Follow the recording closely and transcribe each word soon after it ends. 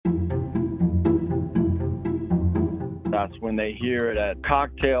That's when they hear it at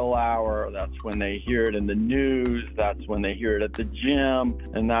cocktail hour. That's when they hear it in the news. That's when they hear it at the gym.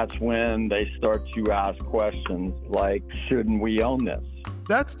 And that's when they start to ask questions like, shouldn't we own this?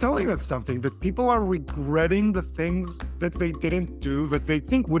 That's telling us something, that people are regretting the things that they didn't do, that they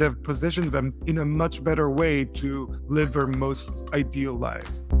think would have positioned them in a much better way to live their most ideal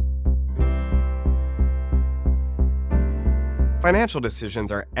lives. Financial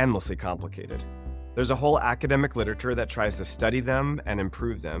decisions are endlessly complicated. There's a whole academic literature that tries to study them and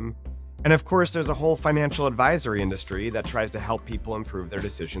improve them. And of course, there's a whole financial advisory industry that tries to help people improve their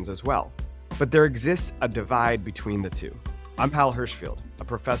decisions as well. But there exists a divide between the two. I'm Hal Hirschfield, a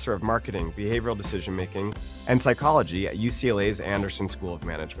professor of marketing, behavioral decision-making, and psychology at UCLA's Anderson School of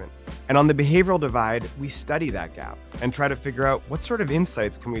Management. And on the behavioral divide, we study that gap and try to figure out what sort of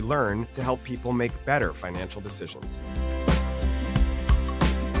insights can we learn to help people make better financial decisions.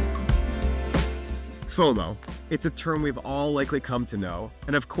 FOMO. It's a term we've all likely come to know,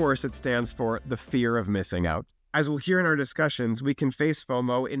 and of course it stands for the fear of missing out. As we'll hear in our discussions, we can face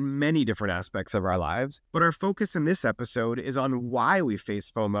FOMO in many different aspects of our lives, but our focus in this episode is on why we face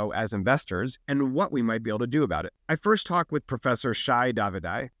FOMO as investors and what we might be able to do about it. I first talked with Professor Shai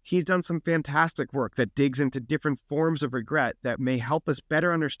Davidai. He's done some fantastic work that digs into different forms of regret that may help us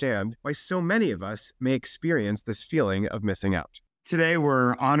better understand why so many of us may experience this feeling of missing out. Today,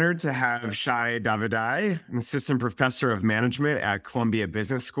 we're honored to have Shai Davidai, an assistant professor of management at Columbia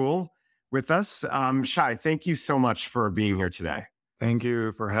Business School, with us. Shai, thank you so much for being here today. Thank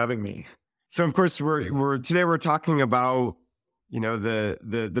you for having me. So, of course, we're talking about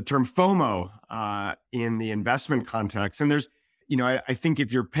the term FOMO in the investment context, and there's I think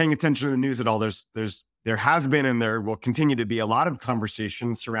if you're paying attention to the news at all, there has been and there will continue to be a lot of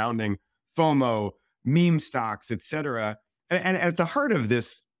conversation surrounding FOMO, meme stocks, etc. And at the heart of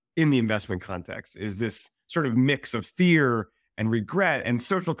this in the investment context is this sort of mix of fear and regret and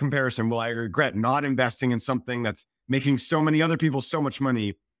social comparison. Well, I regret not investing in something that's making so many other people so much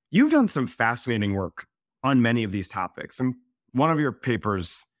money. You've done some fascinating work on many of these topics. And one of your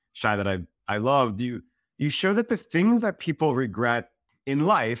papers, Shai, that I loved, you show that the things that people regret in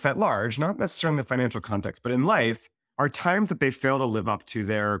life at large, not necessarily in the financial context, but in life, are times that they fail to live up to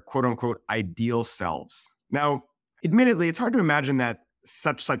their quote unquote ideal selves. Now, admittedly, it's hard to imagine that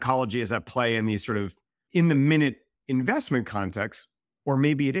such psychology is at play in these sort of in the minute investment context, or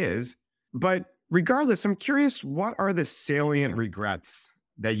maybe it is. But regardless, I'm curious, what are the salient regrets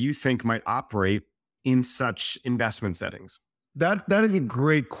that you think might operate in such investment settings? That is a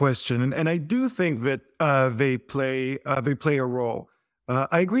great question, and I do think that they play a role.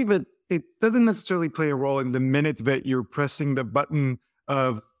 I agree that it doesn't necessarily play a role in the minute that you're pressing the button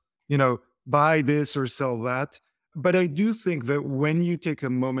of buy this or sell that. But I do think that when you take a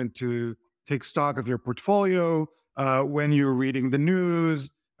moment to take stock of your portfolio, when you're reading the news,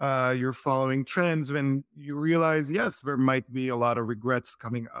 you're following trends, when you realize, yes, there might be a lot of regrets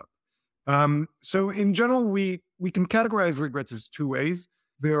coming up. So in general, we can categorize regrets as two ways.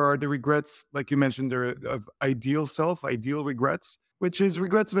 There are the regrets, like you mentioned, of ideal self, ideal regrets, which is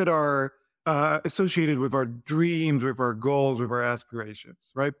regrets that are associated with our dreams, with our goals, with our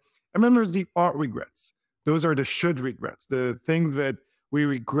aspirations, right? And then there's the ought regrets. Those are the should regrets, the things that we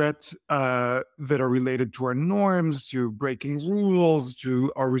regret that are related to our norms, to breaking rules,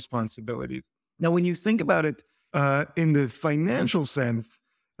 to our responsibilities. Now, when you think about it in the financial sense,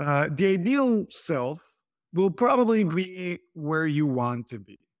 the ideal self will probably be where you want to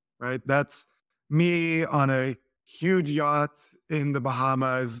be, right? That's me on a huge yacht in the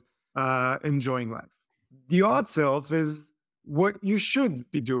Bahamas, enjoying life. The ought self is what you should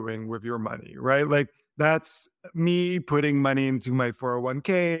be doing with your money, right? Like, that's me putting money into my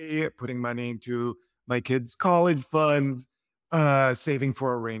 401k, putting money into my kids' college funds, saving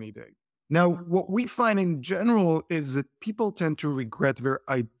for a rainy day. Now, what we find in general is that people tend to regret their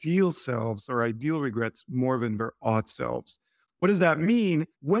ideal selves or ideal regrets more than their ought selves. What does that mean?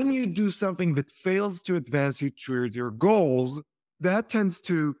 When you do something that fails to advance you toward your goals, that tends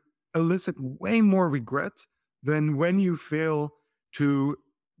to elicit way more regret than when you fail to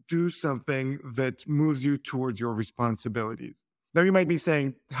do something that moves you towards your responsibilities. Now, you might be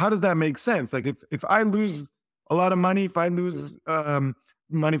saying, how does that make sense? Like, if I lose a lot of money, if I lose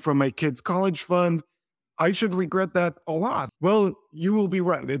money from my kids' college fund, I should regret that a lot. Well, you will be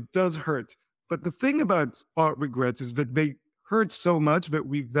right. It does hurt. But the thing about regrets is that they hurt so much that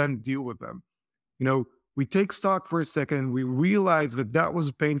we then deal with them. We take stock for a second, we realize that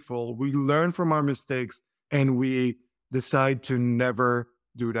was painful, we learn from our mistakes, and we decide to never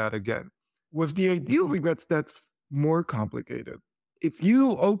do that again. With the ideal regrets, that's more complicated. If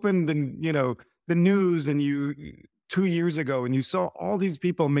you open the news and you 2 years ago and you saw all these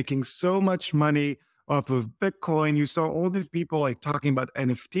people making so much money off of Bitcoin. You saw all these people like talking about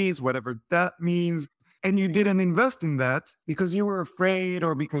NFTs, whatever that means. And you didn't invest in that because you were afraid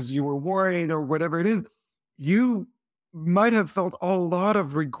or because you were worried or whatever it is. You might have felt a lot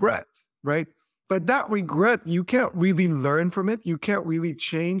of regret, right? But that regret, you can't really learn from it. You can't really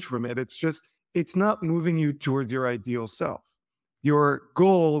change from it. It's not moving you towards your ideal self. Your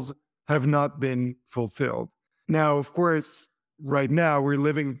goals have not been fulfilled. Now, of course, right now we're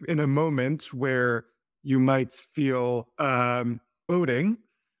living in a moment where you might feel voting,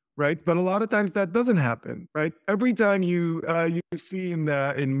 right? But a lot of times that doesn't happen, right? Every time you see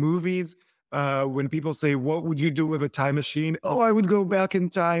in movies when people say, "What would you do with a time machine?" "Oh, I would go back in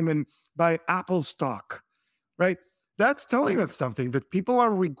time and buy Apple stock," right? That's telling us something, that people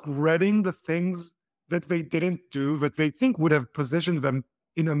are regretting the things that they didn't do, that they think would have positioned them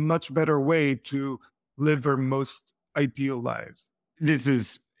in a much better way to live their most ideal lives. This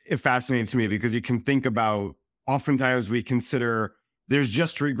is fascinating to me because you can think about, oftentimes we consider there's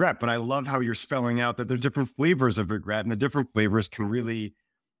just regret, but I love how you're spelling out that there's different flavors of regret, and the different flavors can really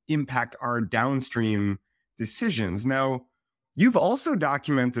impact our downstream decisions. Now, you've also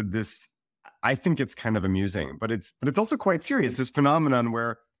documented this. I think it's kind of amusing, but it's also quite serious, this phenomenon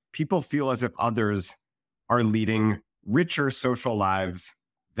where people feel as if others are leading richer social lives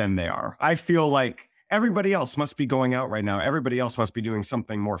than they are. I feel like everybody else must be going out right now. Everybody else must be doing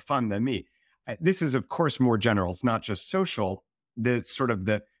something more fun than me. This is, of course, more general. It's not just social, the sort of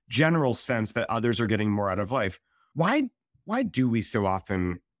the general sense that others are getting more out of life. Why do we so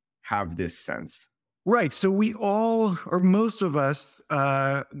often have this sense? Right. So we all, or most of us,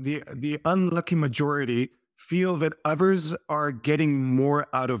 the unlucky majority, feel that others are getting more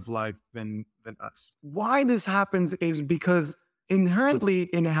out of life than us. Why this happens is because inherently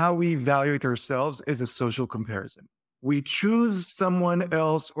in how we evaluate ourselves is a social comparison. We choose someone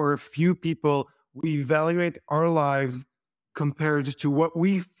else or a few people. We evaluate our lives compared to what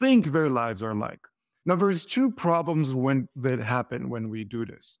we think their lives are like. Now, there's two problems that happen when we do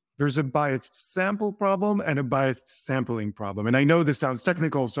this. There's a biased sample problem and a biased sampling problem. And I know this sounds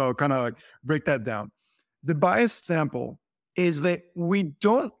technical, so I'll kind of like break that down. The biased sample is that we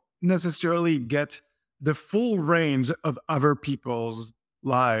don't necessarily get the full range of other people's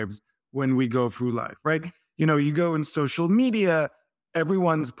lives when we go through life, right? You know, you go in social media,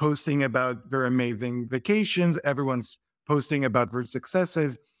 everyone's posting about their amazing vacations, everyone's posting about their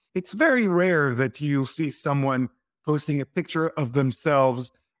successes. It's very rare that you see someone posting a picture of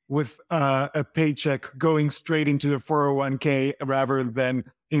themselves with a paycheck going straight into the 401k rather than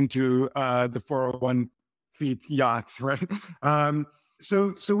into the 401 feet yachts, right?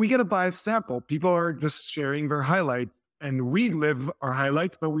 So we get a biased sample. People are just sharing their highlights, and we live our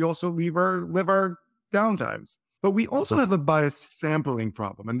highlights, but we also live our downtimes. But we also have a biased sampling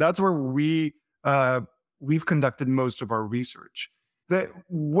problem, and that's where we've conducted most of our research. That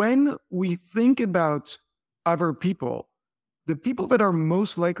when we think about other people, the people that are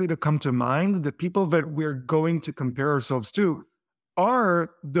most likely to come to mind, the people that we're going to compare ourselves to, are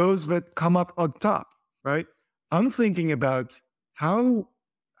those that come up on top, right? I'm thinking about how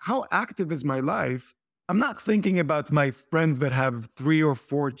active is my life. I'm not thinking about my friends that have 3 or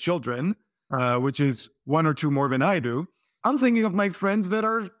 4 children, which is 1 or 2 more than I do. I'm thinking of my friends that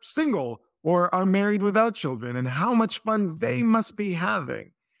are single or are married without children and how much fun they must be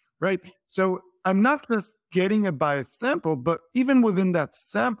having, right? So I'm not just getting a biased sample, but even within that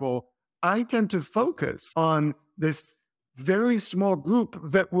sample, I tend to focus on this very small group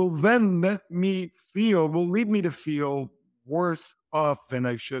that will then lead me to feel worse off than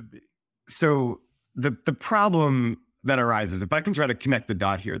I should be. So the problem that arises, if I can try to connect the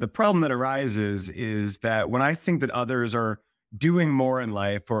dot here, the problem that arises is that when I think that others are doing more in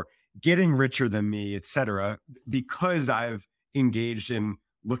life or getting richer than me, et cetera, because I've engaged in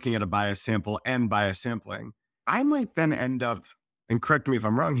looking at a bias sample and bias sampling, I might then end up, and correct me if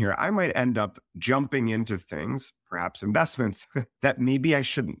I'm wrong here, I might end up jumping into things, perhaps investments, that maybe I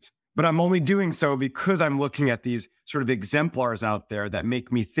shouldn't. But I'm only doing so because I'm looking at these sort of exemplars out there that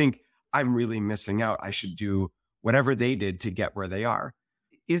make me think I'm really missing out. I should do whatever they did to get where they are.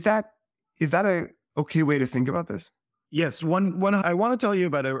 Is that a okay way to think about this? Yes. One I want to tell you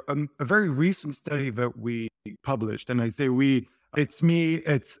about a very recent study that we published. And I say it's me,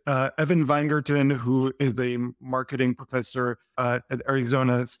 it's Evan Weingarten, who is a marketing professor at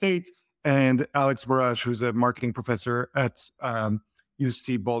Arizona State, and Alex Barash, who's a marketing professor at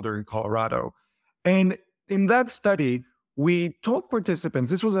UC Boulder in Colorado. And in that study, we told participants,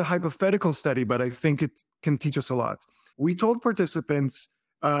 this was a hypothetical study, but I think it can teach us a lot. We told participants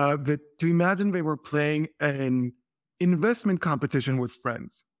that to imagine they were playing an investment competition with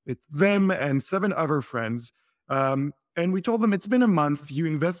friends. It's them and 7 other friends. And we told them, it's been a month. You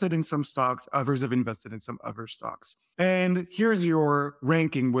invested in some stocks. Others have invested in some other stocks. And here's your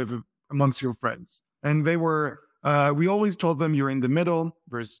ranking amongst your friends. And we always told them you're in the middle.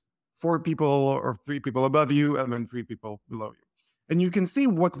 There's 4 people or 3 people above you and then 3 people below you. And you can see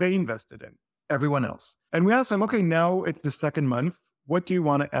what they invested in, everyone else. And we asked them, okay, now it's the second month. What do you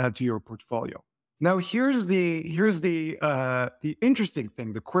want to add to your portfolio? Now, here's the interesting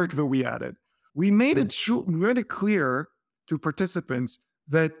thing, the quirk that we added. We made it clear to participants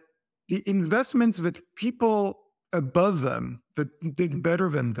that the investments that people above them, that did better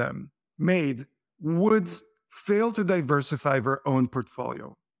than them, made would fail to diversify their own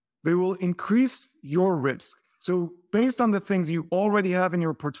portfolio. They will increase your risk. So based on the things you already have in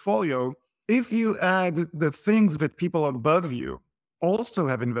your portfolio, if you add the things that people above you also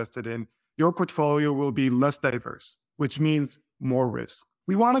have invested in, your portfolio will be less diverse, which means more risk.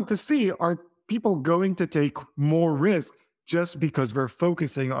 We wanted to see, are people going to take more risk just because they're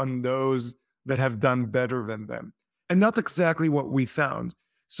focusing on those that have done better than them? And that's exactly what we found.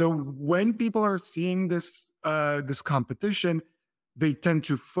 So when people are seeing this competition, they tend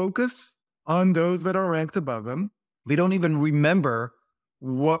to focus on those that are ranked above them. They don't even remember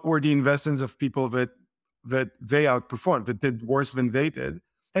what were the investments of people that they outperformed, that did worse than they did.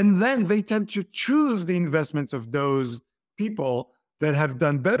 And then they tend to choose the investments of those people that have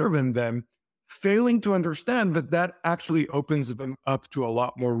done better than them, failing to understand that actually opens them up to a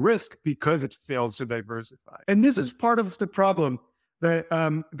lot more risk because it fails to diversify. And this is part of the problem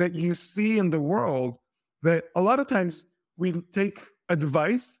that you see in the world, that a lot of times we take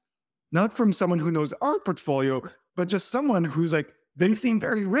advice, not from someone who knows our portfolio, but just someone who's like, they seem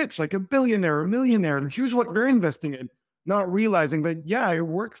very rich, like a billionaire or millionaire, and here's what they're investing in, not realizing that, yeah, it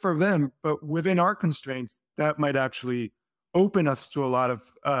worked for them, but within our constraints, that might actually open us to a lot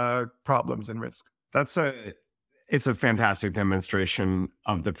of problems and risk. It's a fantastic demonstration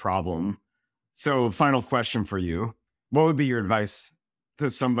of the problem. So final question for you. What would be your advice to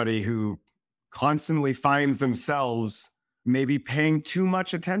somebody who constantly finds themselves maybe paying too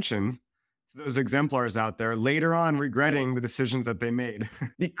much attention to those exemplars out there, later on regretting the decisions that they made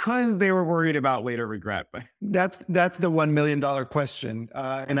because they were worried about later regret? That's the $1 million question.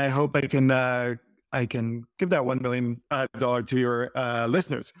 And I hope I can give that $1 million to your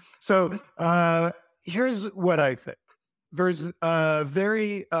listeners. So here's what I think. There's a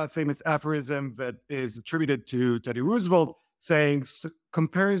very famous aphorism that is attributed to Teddy Roosevelt saying,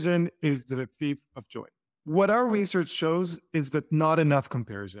 comparison is the thief of joy. What our research shows is that not enough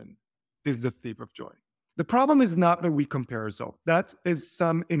comparison is the thief of joy. The problem is not that we compare ourselves. That is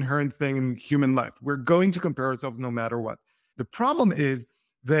some inherent thing in human life. We're going to compare ourselves no matter what. The problem is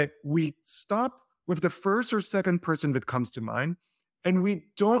that we stop with the first or second person that comes to mind, and we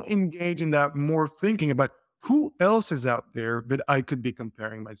don't engage in that more thinking about who else is out there that I could be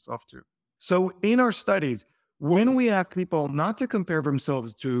comparing myself to. So in our studies, when we ask people not to compare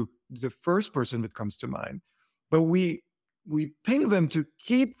themselves to the first person that comes to mind, but we ping them to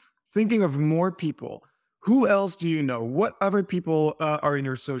keep thinking of more people. Who else do you know? What other people are in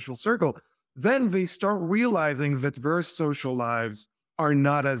your social circle? Then they start realizing that their social lives are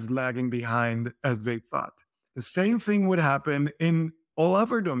not as lagging behind as they thought. The same thing would happen in all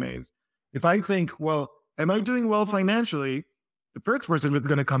other domains. If I think, well, am I doing well financially? The first person that's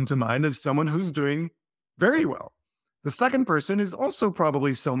going to come to mind is someone who's doing very well. The second person is also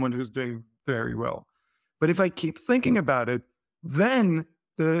probably someone who's doing very well. But if I keep thinking about it, then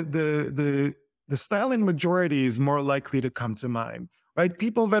the silent majority is more likely to come to mind, right?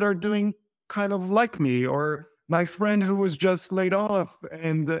 People that are doing kind of like me, or my friend who was just laid off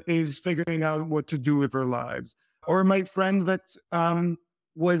and is figuring out what to do with her lives, or my friend that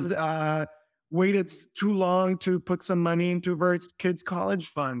was waited too long to put some money into their kids' college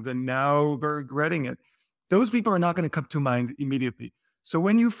funds and now they're regretting it. Those people are not going to come to mind immediately. So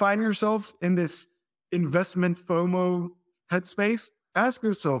when you find yourself in this investment FOMO headspace, ask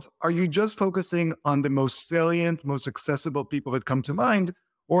yourself, are you just focusing on the most salient, most accessible people that come to mind,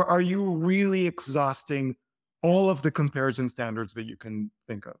 or are you really exhausting all of the comparison standards that you can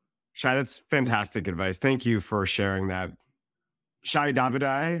think of? Shai, that's fantastic advice. Thank you for sharing that. Shai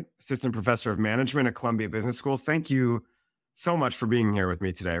Davidai, Assistant Professor of Management at Columbia Business School. Thank you so much for being here with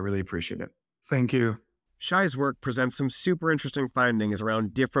me today. I really appreciate it. Thank you. Shai's work presents some super interesting findings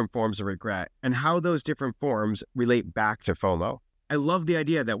around different forms of regret and how those different forms relate back to FOMO. I love the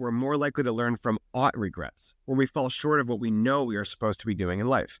idea that we're more likely to learn from ought regrets, when we fall short of what we know we are supposed to be doing in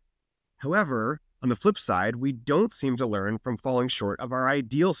life. However, on the flip side, we don't seem to learn from falling short of our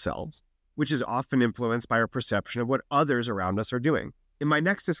ideal selves, which is often influenced by our perception of what others around us are doing. In my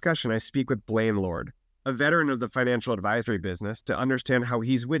next discussion, I speak with Blaine Lord, a veteran of the financial advisory business, to understand how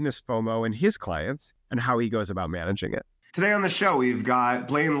he's witnessed FOMO in his clients and how he goes about managing it. Today on the show, we've got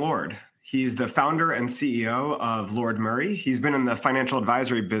Blaine Lord. He's the founder and CEO of Lord Murray. He's been in the financial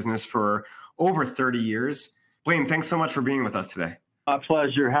advisory business for over 30 years. Blaine, thanks so much for being with us today. My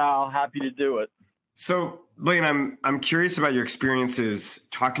pleasure, Hal. Happy to do it. So, Blaine, I'm curious about your experiences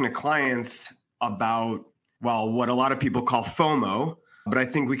talking to clients about, well, what a lot of people call FOMO, but I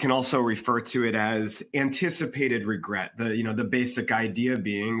think we can also refer to it as anticipated regret. The basic idea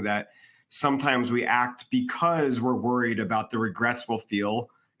being that sometimes we act because we're worried about the regrets we'll feel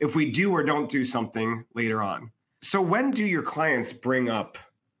if we do or don't do something later on. So when do your clients bring up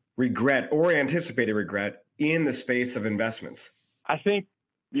regret or anticipated regret in the space of investments? I think,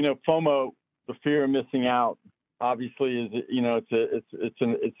 FOMO, the fear of missing out, obviously is, it's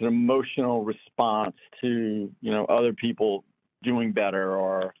an emotional response to, other people doing better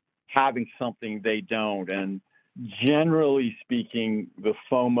or having something they don't. And generally speaking, the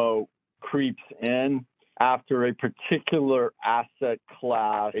FOMO creeps in after a particular asset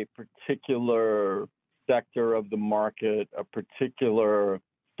class, a particular sector of the market, a particular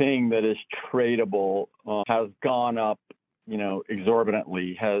thing that is tradable has gone up,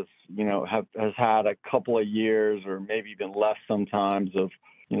 exorbitantly, has had a couple of years or maybe even less sometimes of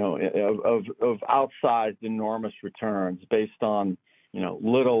outsized enormous returns based on,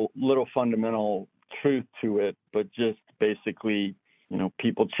 little fundamental truth to it, but just basically,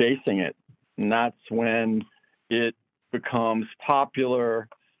 people chasing it. And that's when it becomes popular.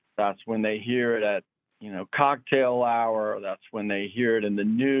 That's when they hear it at, cocktail hour. That's when they hear it in the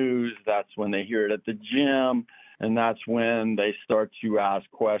news. That's when they hear it at the gym. And that's when they start to ask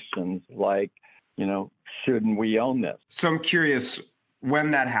questions like, shouldn't we own this? So I'm curious,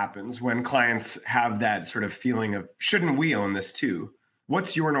 when that happens, when clients have that sort of feeling of, shouldn't we own this too?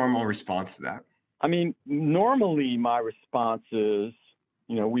 What's your normal response to that? I mean, normally my response is,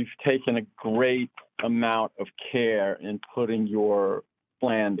 we've taken a great amount of care in putting your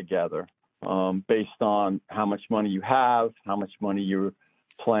plan together based on how much money you have, how much money you're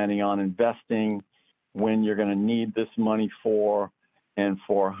planning on investing, when you're going to need this money for, and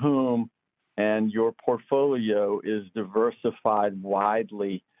for whom. And your portfolio is diversified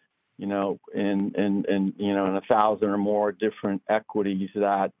widely, in 1,000 or more different equities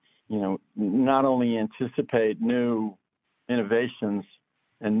that, not only anticipate new innovations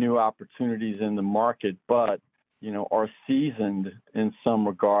and new opportunities in the market, but, are seasoned in some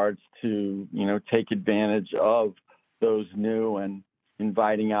regards to, take advantage of those new and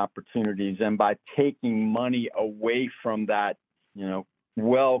inviting opportunities. And by taking money away from that,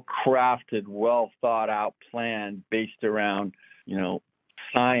 well-crafted, well-thought-out plan based around,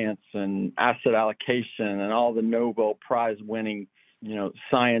 science and asset allocation and all the Nobel Prize-winning,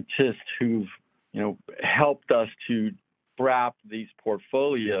 scientists who've, helped us to craft these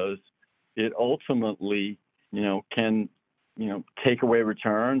portfolios, it ultimately, can, take away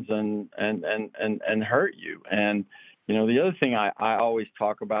returns and hurt you. And, the other thing I always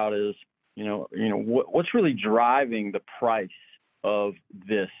talk about is, what's really driving the price of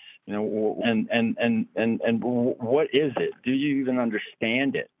this, and what is it? Do you even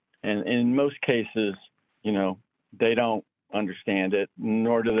understand it? And in most cases, they don't understand it,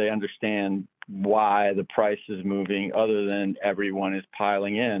 nor do they understand why the price is moving, other than everyone is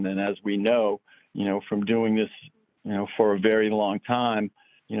piling in. And as we know, from doing this, for a very long time,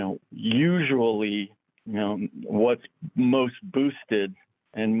 usually, what's most boosted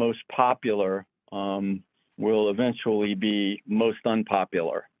and most popular will eventually be most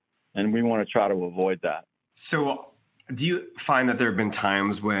unpopular. And we want to try to avoid that. So do you find that there have been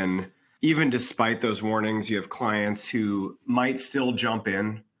times when, even despite those warnings, you have clients who might still jump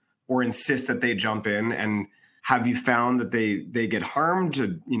in or insist that they jump in? And have you found that they get harmed,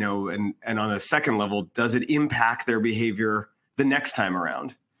 and on a second level, does it impact their behavior the next time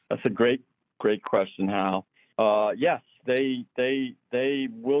around? That's a great question, Hal. Yes, they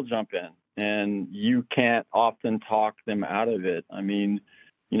will jump in, and you can't often talk them out of it. I mean,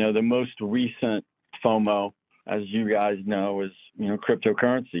 the most recent FOMO, as you guys know, is,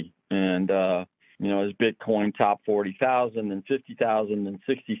 cryptocurrency. And, as Bitcoin top 40,000 and 50,000 and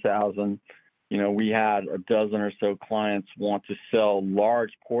 60,000, we had a dozen or so clients want to sell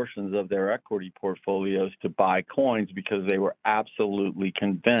large portions of their equity portfolios to buy coins because they were absolutely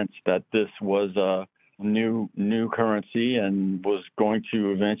convinced that this was a new currency and was going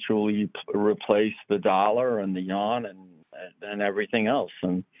to eventually replace the dollar and the yuan and everything else.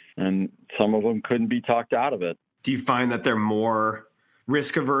 And some of them couldn't be talked out of it. Do you find that they're more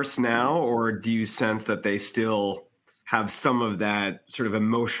risk averse now, or do you sense that they still have some of that sort of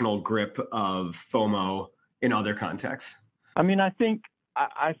emotional grip of FOMO in other contexts? I mean, I think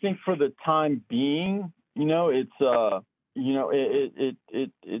for the time being, it's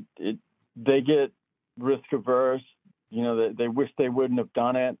they get risk averse. They wish they wouldn't have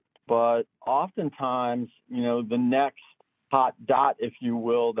done it, but oftentimes, the next hot dot, if you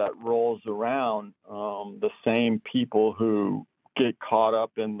will, that rolls around, the same people who get caught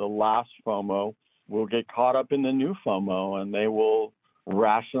up in the last FOMO will get caught up in the new FOMO, and they will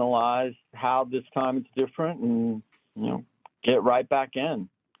rationalize how this time it's different and, get right back in.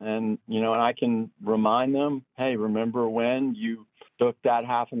 And, and I can remind them, hey, remember when you took that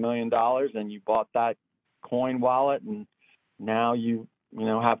 $500,000 and you bought that coin wallet and now you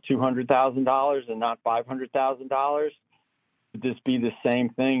have $200,000 and not $500,000? Could this be the same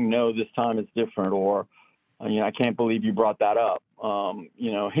thing? No, this time it's different. Or, I can't believe you brought that up.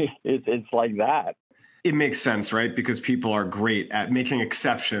 It's like that. It makes sense, right? Because people are great at making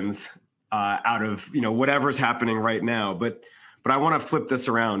exceptions out of whatever's happening right now. But I want to flip this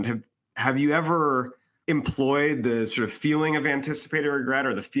around. Have you ever employed the sort of feeling of anticipated regret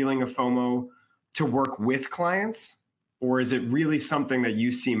or the feeling of FOMO to work with clients? Or is it really something that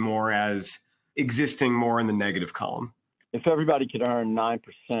you see more as existing more in the negative column? If everybody could earn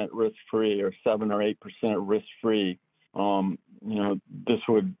 9% risk-free or 7 or 8% risk-free,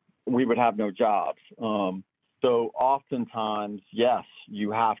 we would have no jobs. So oftentimes, yes,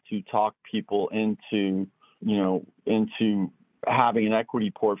 you have to talk people into having an equity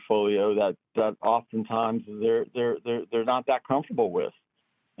portfolio that oftentimes they're not that comfortable with.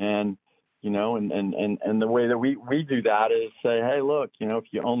 And and the way that we do that is say, hey, look, if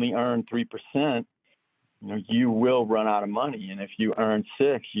you only earn 3%, you will run out of money. And if you earn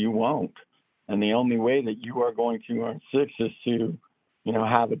 6, you won't. And the only way that you are going to earn 6 is to,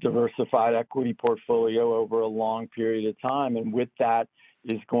 have a diversified equity portfolio over a long period of time. And with that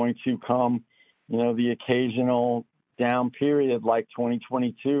is going to come, the occasional down period like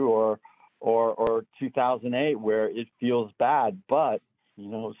 2022 or 2008 where it feels bad. But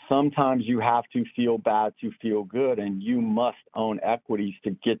sometimes you have to feel bad to feel good, and you must own equities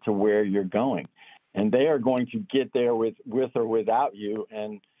to get to where you're going. And they are going to get there with or without you.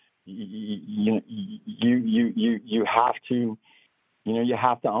 And you have to, you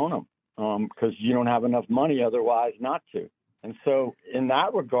have to own them because you don't have enough money otherwise not to. And so in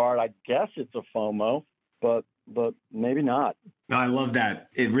that regard, I guess it's a FOMO, but maybe not. No, I love that.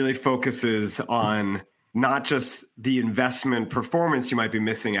 It really focuses on not just the investment performance you might be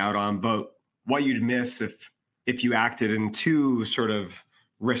missing out on, but what you'd miss if you acted in too sort of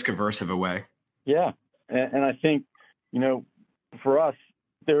risk averse of a way. Yeah. And I think, for us,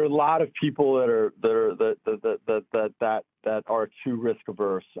 there are a lot of people that are too risk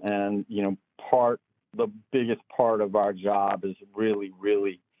averse. And, the biggest part of our job is really,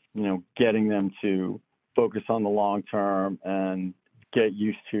 really, getting them to focus on the long term and get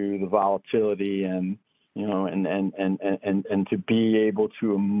used to the volatility and, and to be able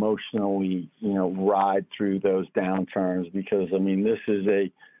to emotionally, ride through those downturns. Because,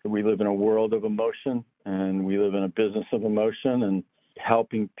 we live in a world of emotion, and we live in a business of emotion, and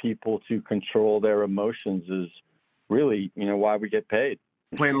helping people to control their emotions is really, why we get paid.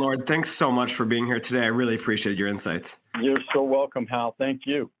 Blaine Lord, thanks so much for being here today. I really appreciate your insights. You're so welcome, Hal. Thank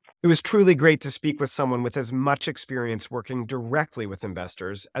you. It was truly great to speak with someone with as much experience working directly with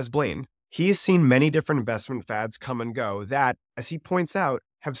investors as Blaine. He's seen many different investment fads come and go that, as he points out,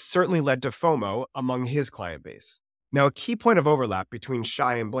 have certainly led to FOMO among his client base. Now, a key point of overlap between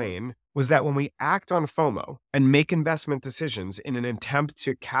Shai and Blaine was that when we act on FOMO and make investment decisions in an attempt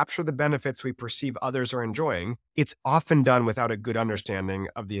to capture the benefits we perceive others are enjoying, it's often done without a good understanding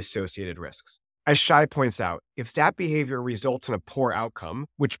of the associated risks. As Shai points out, if that behavior results in a poor outcome,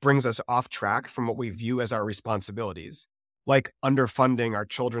 which brings us off track from what we view as our responsibilities, like underfunding our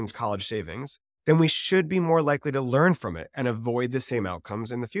children's college savings, then we should be more likely to learn from it and avoid the same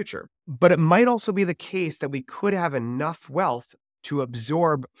outcomes in the future. But it might also be the case that we could have enough wealth to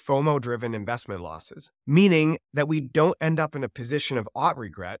absorb FOMO-driven investment losses, meaning that we don't end up in a position of ought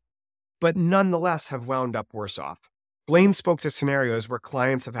regret, but nonetheless have wound up worse off. Blaine spoke to scenarios where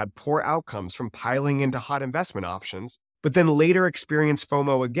clients have had poor outcomes from piling into hot investment options, but then later experience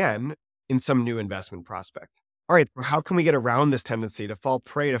FOMO again in some new investment prospect. All right, how can we get around this tendency to fall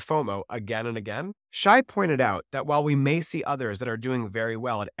prey to FOMO again and again? Shai pointed out that while we may see others that are doing very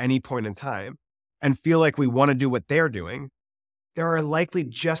well at any point in time and feel like we want to do what they're doing, there are likely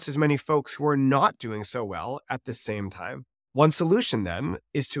just as many folks who are not doing so well at the same time. One solution, then,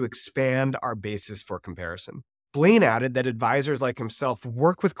 is to expand our basis for comparison. Blaine added that advisors like himself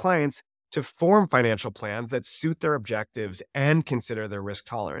work with clients to form financial plans that suit their objectives and consider their risk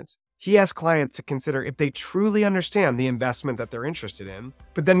tolerance. He asks clients to consider if they truly understand the investment that they're interested in,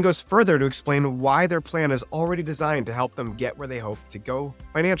 but then goes further to explain why their plan is already designed to help them get where they hope to go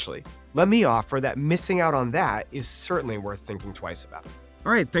financially. Let me offer that missing out on that is certainly worth thinking twice about.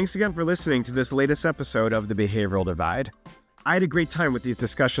 All right, thanks again for listening to this latest episode of The Behavioral Divide. I had a great time with these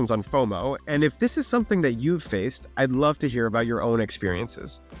discussions on FOMO, and if this is something that you've faced, I'd love to hear about your own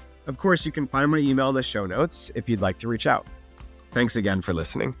experiences. Of course, you can find my email in the show notes if you'd like to reach out. Thanks again for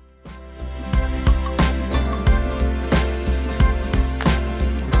listening.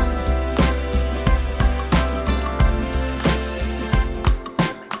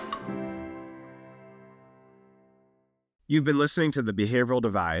 You've been listening to The Behavioral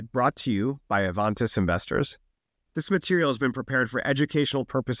Divide, brought to you by Avantis Investors. This material has been prepared for educational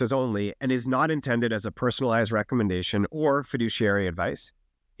purposes only and is not intended as a personalized recommendation or fiduciary advice.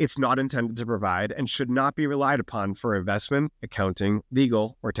 It's not intended to provide and should not be relied upon for investment, accounting,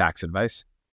 legal, or tax advice.